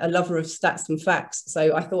stats and facts.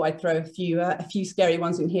 So I thought I'd throw a few scary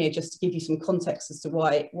ones in here just to give you some context as to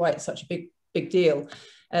why it's such a big deal.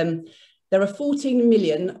 There are 14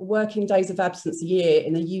 million working days of absence a year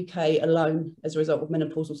in the UK alone as a result of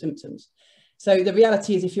menopausal symptoms. So the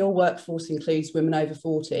reality is, if your workforce includes women over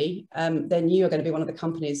 40, then you are going to be one of the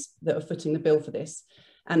companies that are footing the bill for this.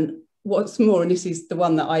 And what's more, and this is the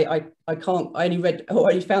one that I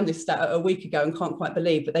only found this stat a week ago and can't quite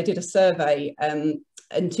believe, but they did a survey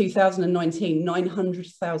in 2019,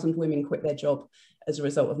 900,000 women quit their job as a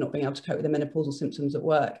result of not being able to cope with the menopausal symptoms at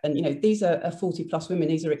work. And, you know, these are 40 plus women.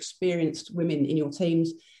 These are experienced women in your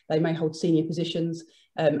teams. They may hold senior positions,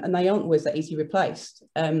 and they aren't always that easily replaced,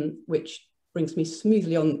 which brings me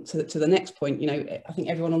smoothly on to the next point. You know, I think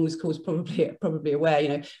everyone on this call is probably aware, you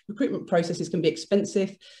know, recruitment processes can be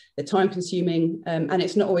expensive, they're time consuming, and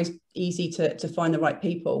it's not always easy to find the right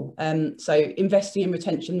people. So investing in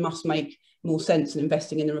retention must make more sense than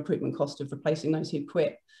investing in the recruitment cost of replacing those who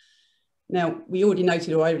quit. Now, I already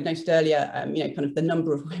noted earlier, you know, kind of the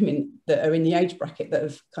number of women that are in the age bracket that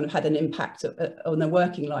have kind of had an impact on their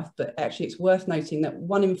working life. But actually, it's worth noting that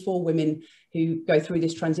 1 in 4 women who go through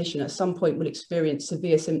this transition at some point will experience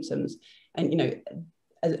severe symptoms. And, you know,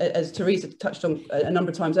 as Teresa touched on a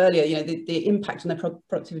number of times earlier, you know, the impact on their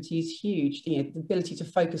productivity is huge. You know, the ability to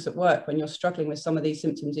focus at work when you're struggling with some of these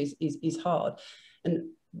symptoms is hard.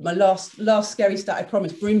 And my last scary stat, I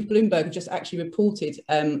promise, Bloomberg just actually reported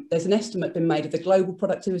there's an estimate been made of the global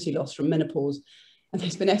productivity loss from menopause, and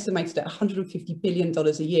it's been estimated at $150 billion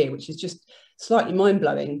a year, which is just slightly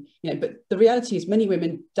mind-blowing. You know, but the reality is many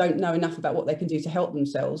women don't know enough about what they can do to help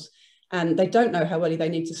themselves, and they don't know how early they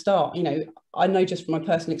need to start. You know, I know just from my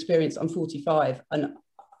personal experience, I'm 45, and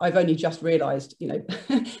I've only just realised, you know,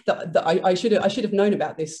 that I should have known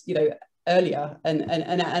about this, you know, earlier, and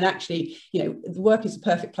actually, you know, the work is the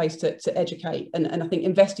perfect place to educate, and I think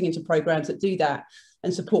investing into programs that do that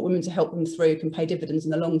and support women to help them through can pay dividends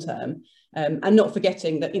in the long term, and not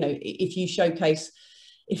forgetting that, you know, if you showcase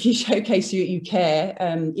you care,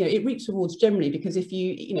 you know, it reaps rewards generally, because if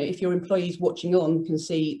your employees watching on can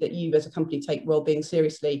see that you as a company take well-being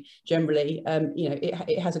seriously, generally, you know,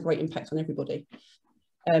 it has a great impact on everybody.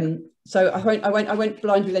 So I won't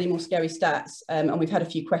blind you with any more scary stats, and we've had a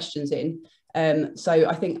few questions in. So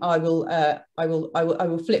I think I will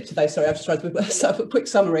flip to those. Sorry, I've just tried to set up a quick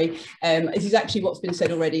summary. This is actually what's been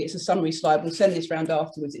said already. It's a summary slide. We'll send this round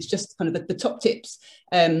afterwards. It's just kind of the top tips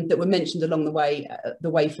that were mentioned along the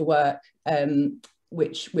way for work,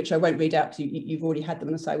 which I won't read out because you've already had them,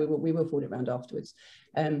 and I say we will forward it around afterwards.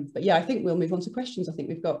 But yeah, I think we'll move on to questions. I think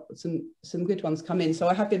we've got some good ones come in. So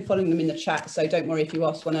I have been following them in the chat, so don't worry if you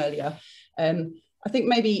asked one earlier. I think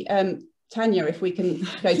maybe Tanya, if we can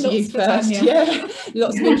go to you first. Yeah,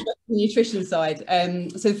 lots of interest in the nutrition side.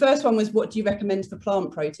 So the first one was, what do you recommend for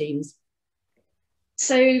plant proteins?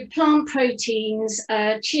 So plant proteins,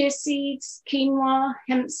 chia seeds, quinoa,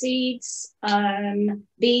 hemp seeds,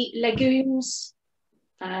 the legumes.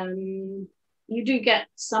 You do get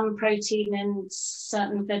some protein in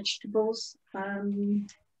certain vegetables,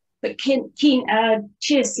 but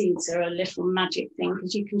chia seeds are a little magic thing,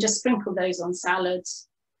 because you can just sprinkle those on salads,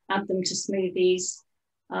 add them to smoothies,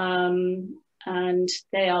 and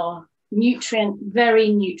they are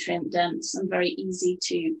very nutrient dense and very easy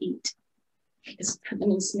to eat. Just put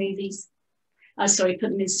them in smoothies. Put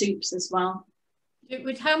them in soups as well.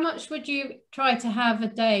 How much would you try to have a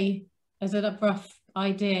day, as a rough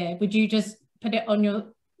idea? Would you just put it on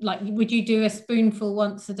your, would you do a spoonful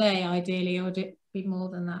once a day ideally, or would it be more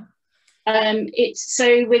than that?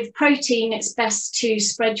 So with protein, it's best to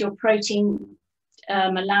spread your protein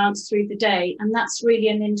allowance through the day, and that's really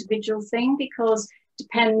an individual thing, because it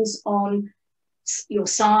depends on your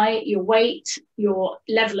size, your weight, your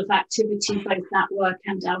level of activity, both at work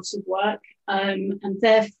and out of work, and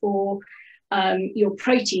therefore your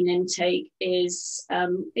protein intake is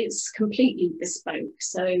completely bespoke.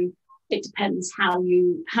 So it depends how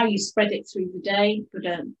you spread it through the day. But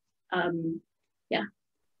yeah,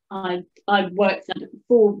 I work that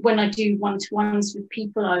for when I do one-to-ones with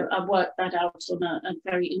people. I work that out on a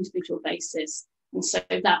very individual basis, and so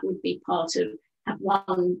that would be part of, have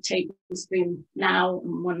 1 tablespoon now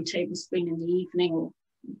and 1 tablespoon in the evening, or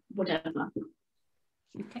whatever.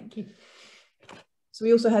 Thank you. So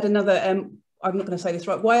we also had another, I'm not going to say this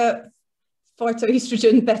right, why are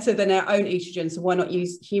phytoestrogen better than our own estrogen? So why not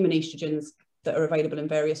use human estrogens that are available in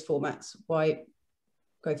various formats? Why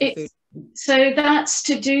go for food? So that's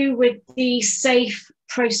to do with the safe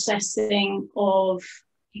processing of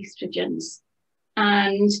estrogens.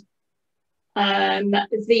 And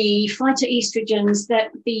The phytoestrogens,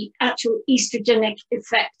 that the actual estrogenic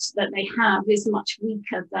effect that they have is much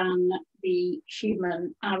weaker than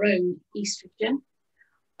our own estrogen.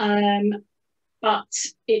 But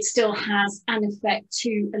it still has an effect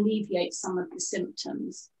to alleviate some of the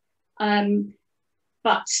symptoms.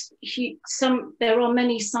 But there are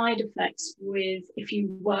many side effects if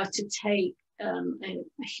you were to take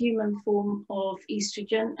a human form of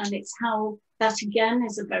estrogen, and it's how that again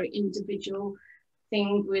is a very individual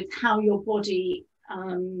thing with how your body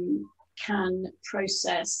can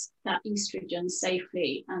process that estrogen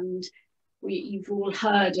safely. And you've all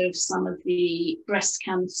heard of some of the breast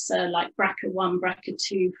cancer, like BRCA1,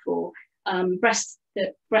 BRCA2 for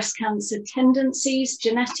breast cancer tendencies,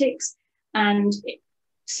 genetics, and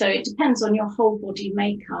so it depends on your whole body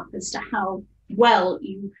makeup as to how well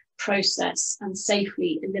you process and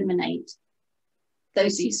safely eliminate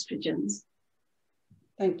those estrogens.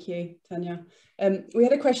 Thank you, Tanya. We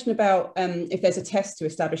had a question about if there's a test to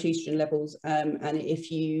establish estrogen levels, and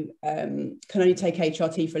if you can only take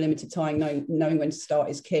HRT for a limited time, knowing when to start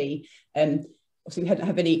is key. Obviously, we don't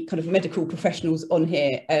have any kind of medical professionals on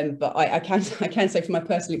here, but I can say from my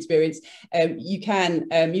personal experience, you can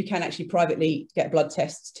actually privately get blood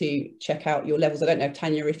tests to check out your levels. I don't know,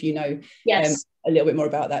 Tanya, if you know a little bit more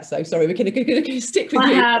about that. So sorry, we're going to stick with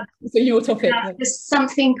you. So your topic. There's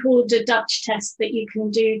something called a Dutch test that you can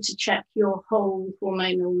do to check your whole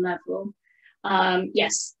hormonal level.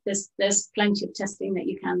 Yes, there's plenty of testing that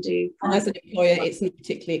you can do. And as an employer, it's not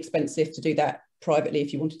particularly expensive to do that privately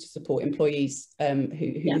if you wanted to support employees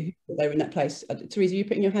who they're in that place. Teresa, are you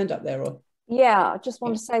putting your hand up there? Or yeah, I just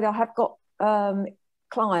want to say that I have got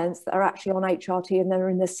clients that are actually on HRT and they're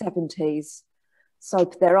in their 70s. So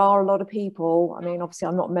there are a lot of people, I mean, obviously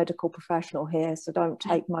I'm not a medical professional here, so don't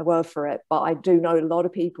take my word for it, but I do know a lot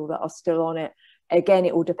of people that are still on it. Again,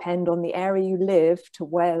 it will depend on the area you live to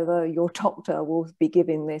whether your doctor will be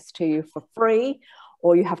giving this to you for free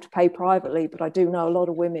or you have to pay privately. But I do know a lot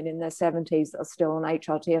of women in their 70s that are still on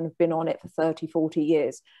HRT and have been on it for 30, 40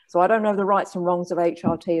 years. So I don't know the rights and wrongs of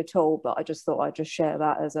HRT at all, but I just thought I'd just share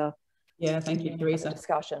that as a thank you, Teresa.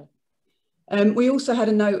 Discussion. We also had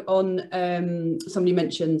a note on, somebody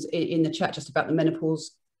mentioned in the chat just about the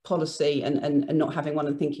menopause policy and not having one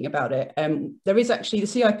and thinking about it. There is actually the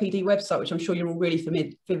CIPD website, which I'm sure you're all really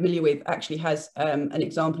familiar with, actually has an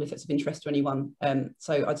example if it's of interest to anyone.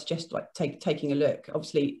 So I'd suggest like taking a look.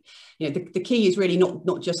 Obviously, you know, the key is really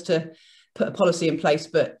not just to put a policy in place,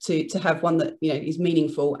 but to have one that, you know, is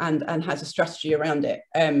meaningful and has a strategy around it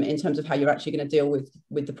in terms of how you're actually going to deal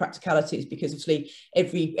with the practicalities, because obviously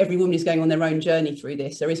every woman is going on their own journey through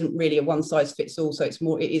this. There isn't really a one size fits all, so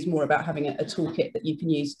it is more about having a toolkit that you can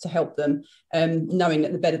use to help them, knowing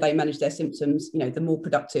that the better they manage their symptoms, you know, the more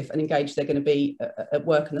productive and engaged they're going to be at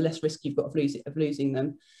work and the less risk you've got of losing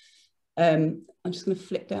them. I'm just going to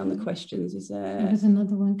flick down the questions. There's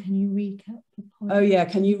another one. Can you recap the point? Oh yeah,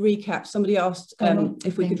 can you recap? Somebody asked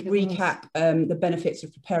if we could recap the benefits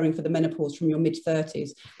of preparing for the menopause from your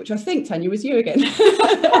mid-30s, which I think, Tanya, was you again.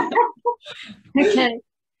 Okay.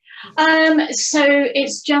 So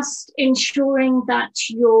it's just ensuring that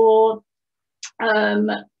your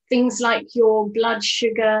things like your blood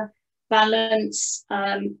sugar balance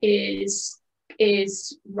is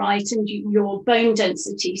right, and your bone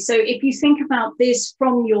density. So if you think about this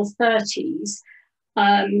from your 30s,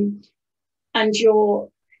 and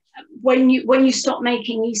when you stop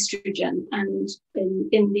making estrogen and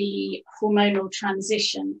in the hormonal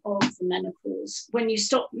transition of the menopause, when you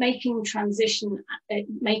stop making the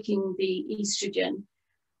estrogen,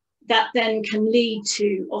 that then can lead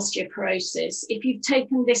to osteoporosis. If you've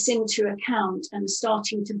taken this into account and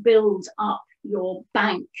starting to build up your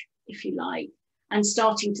bank, if you like, and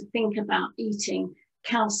starting to think about eating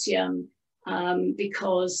calcium,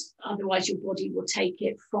 because otherwise your body will take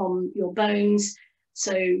it from your bones.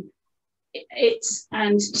 So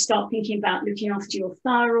and start thinking about looking after your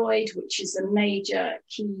thyroid, which is a major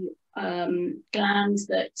key gland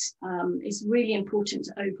that is really important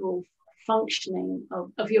to overall functioning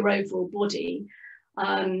of your overall body.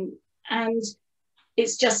 And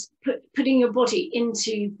it's just putting your body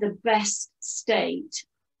into the best state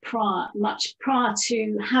much prior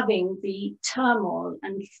to having the turmoil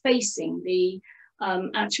and facing the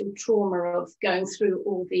actual trauma of going through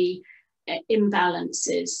all the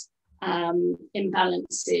imbalances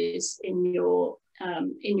in your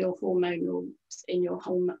hormones.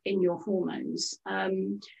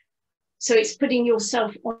 So it's putting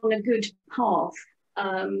yourself on a good path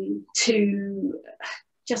to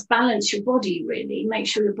just balance your body, really, make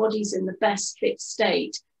sure your body's in the best fit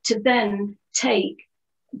state to then take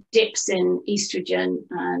dips in estrogen,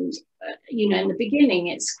 and you know, in the beginning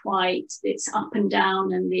it's up and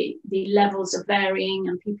down, and the levels are varying,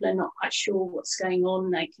 and people are not quite sure what's going on.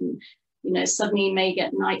 They can, you know, suddenly may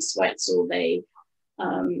get night sweats, or they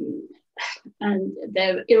and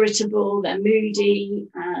they're irritable, they're moody,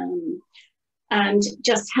 and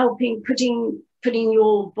just helping putting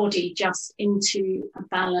your body just into a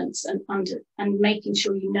balance, and making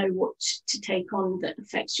sure you know what to take on that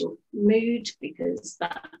affects your mood, because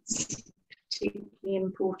that's particularly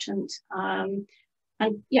important. And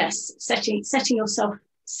yes, setting yourself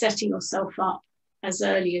up as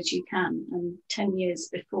early as you can, and 10 years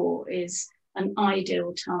before is an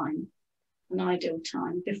ideal time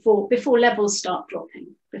before levels start dropping,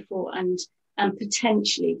 and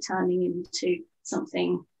potentially turning into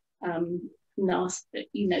something nasty,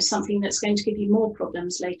 you know, something that's going to give you more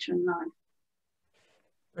problems later in life.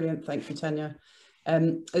 Brilliant, thank you, Tanya.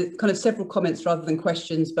 Kind of several comments rather than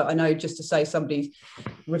questions, but I know, just to say, somebody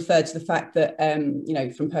referred to the fact that you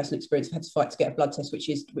know, from personal experience, I've had to fight to get a blood test, which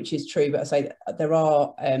is true, but I say that there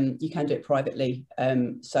are you can do it privately,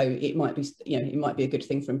 so it might be, you know, it might be a good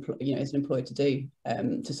thing for you know, as an employer to do,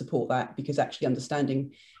 to support that, because actually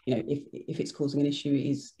understanding, you know, if it's causing an issue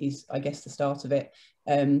is I guess the start of it.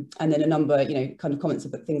 And then a number, you know, kind of comments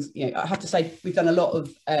about things, you know, I have to say we've done a lot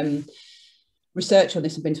of research on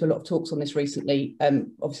this and been to a lot of talks on this recently.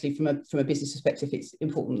 Obviously from a business perspective, it's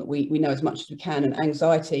important that we know as much as we can, and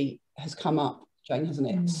anxiety has come up, Jane, hasn't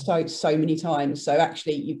it? So many times. So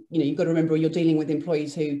actually, you know, you've got to remember you're dealing with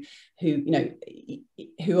employees who you know,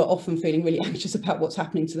 who are often feeling really anxious about what's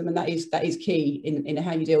happening to them, and that is key in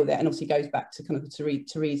how you deal with it. And obviously goes back to kind of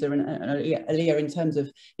Teresa and Aaliyah in terms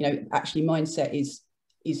of, you know, actually mindset is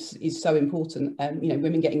so important. You know,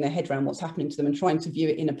 women getting their head around what's happening to them and trying to view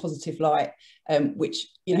it in a positive light, which,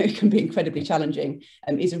 you know, can be incredibly challenging,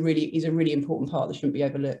 is a really important part that shouldn't be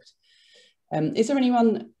overlooked. Is there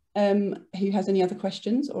anyone who has any other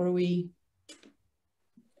questions, or are we?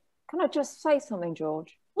 Can I just say something,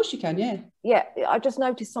 George? Of course you can, yeah. Yeah, I just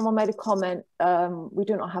noticed someone made a comment. We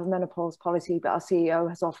do not have a menopause policy, but our CEO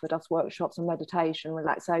has offered us workshops on meditation,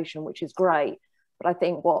 relaxation, which is great. But I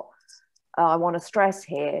think what I want to stress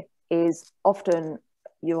here is often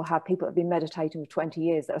you'll have people that have been meditating for 20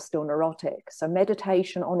 years that are still neurotic. So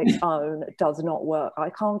meditation on its own does not work. I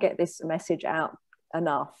can't get this message out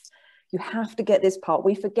enough. You have to get this part.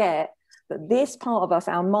 We forget that this part of us,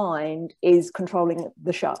 our mind, is controlling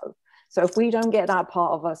the show. So if we don't get that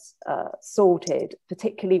part of us sorted,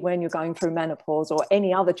 particularly when you're going through menopause or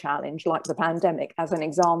any other challenge like the pandemic as an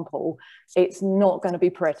example, it's not going to be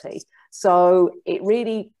pretty. So it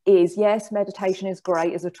really is, yes, meditation is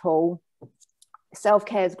great as a tool.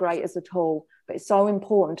 Self-care is great as a tool, but it's so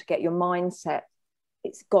important to get your mindset.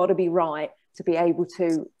 It's got to be right to be able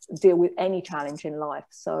to deal with any challenge in life.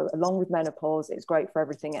 So along with menopause, it's great for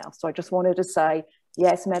everything else. So I just wanted to say,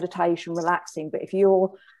 yes, meditation, relaxing, but if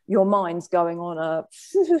your mind's going on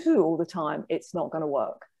all the time, it's not going to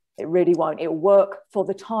work. It really won't. It'll work for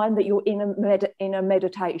the time that you're in a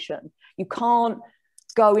meditation. You can't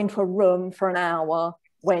go into a room for an hour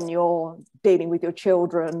when you're dealing with your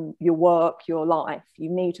children, your work, your life. You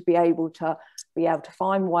need to be able to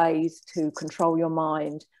find ways to control your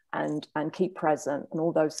mind and keep present, and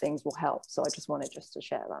all those things will help. So I just wanted to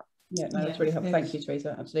share that. Yeah, no, that's really helpful. Thank you,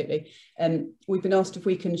 Teresa. Absolutely. We've been asked if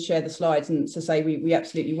we can share the slides, and to say we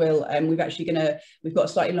absolutely will. We've got a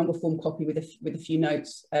slightly longer form copy with a few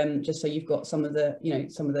notes, just so you've got some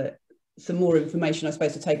more information, I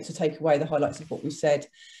suppose, to take away the highlights of what we said.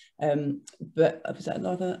 But was that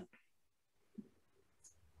another?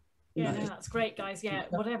 Yeah, no, that's great, guys. Yeah,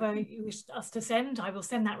 whatever you wish us to send, I will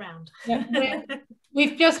send that round. Yeah.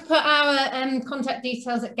 We've just put our contact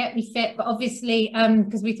details at GetMeFit, but obviously,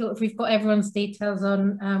 because we thought if we've got everyone's details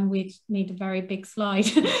on, we'd need a very big slide.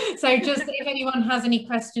 So just if anyone has any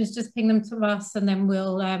questions, just ping them to us, and then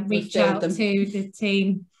we'll reach out to the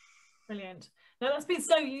team. Brilliant. No, that's been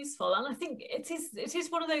so useful, and I think it is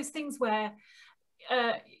one of those things where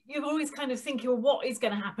you're always kind of thinking, well, what is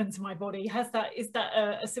going to happen to my body? Is that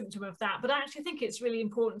a symptom of that? But I actually think it's really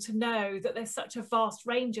important to know that there's such a vast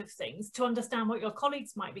range of things to understand what your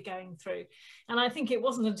colleagues might be going through. And I think it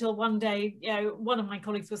wasn't until one day, you know, one of my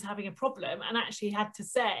colleagues was having a problem and actually had to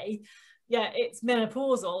say, yeah, it's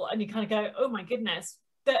menopausal, and you kind of go, oh my goodness,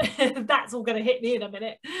 that's all going to hit me in a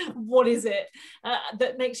minute. What is it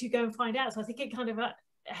that makes you go and find out? So I think it kind of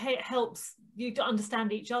helps you to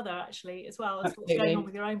understand each other actually, as well as what's going on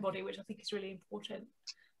with your own body, which I think is really important.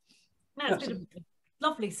 No, it's been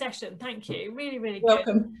lovely session. Thank you. Really, really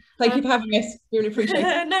Welcome. good. Thank you for having us. Really appreciate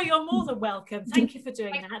it. No, you're more than welcome. Thank you for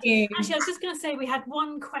doing that. you. Actually, I was just going to say we had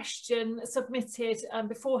one question submitted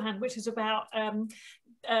beforehand, which is about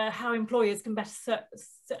how employers can better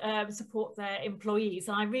support their employees.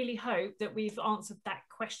 And I really hope that we've answered that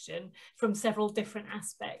question from several different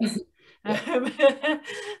aspects.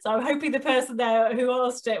 So I'm hoping the person there who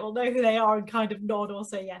asked it will know who they are and kind of nod or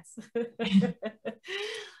say yes.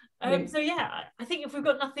 So yeah, I think if we've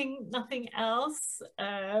got nothing else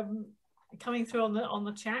coming through on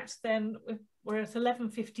the chat, then we're at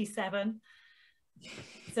 11:57.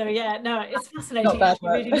 So yeah, no, it's fascinating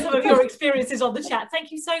reading some of your experiences on the chat.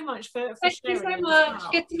 Thank you so much for Thank sharing. you so much.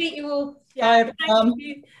 Good to meet you all. Yeah,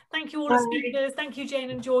 thank you all the speakers. Thank you,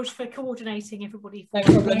 Jane and George, for coordinating everybody. No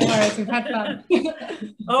problem. No worries, we've had fun.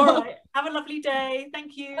 All right, have a lovely day.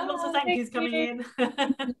 Thank you. Lots of thank yous coming in.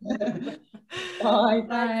 Bye.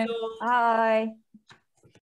 Bye. Bye.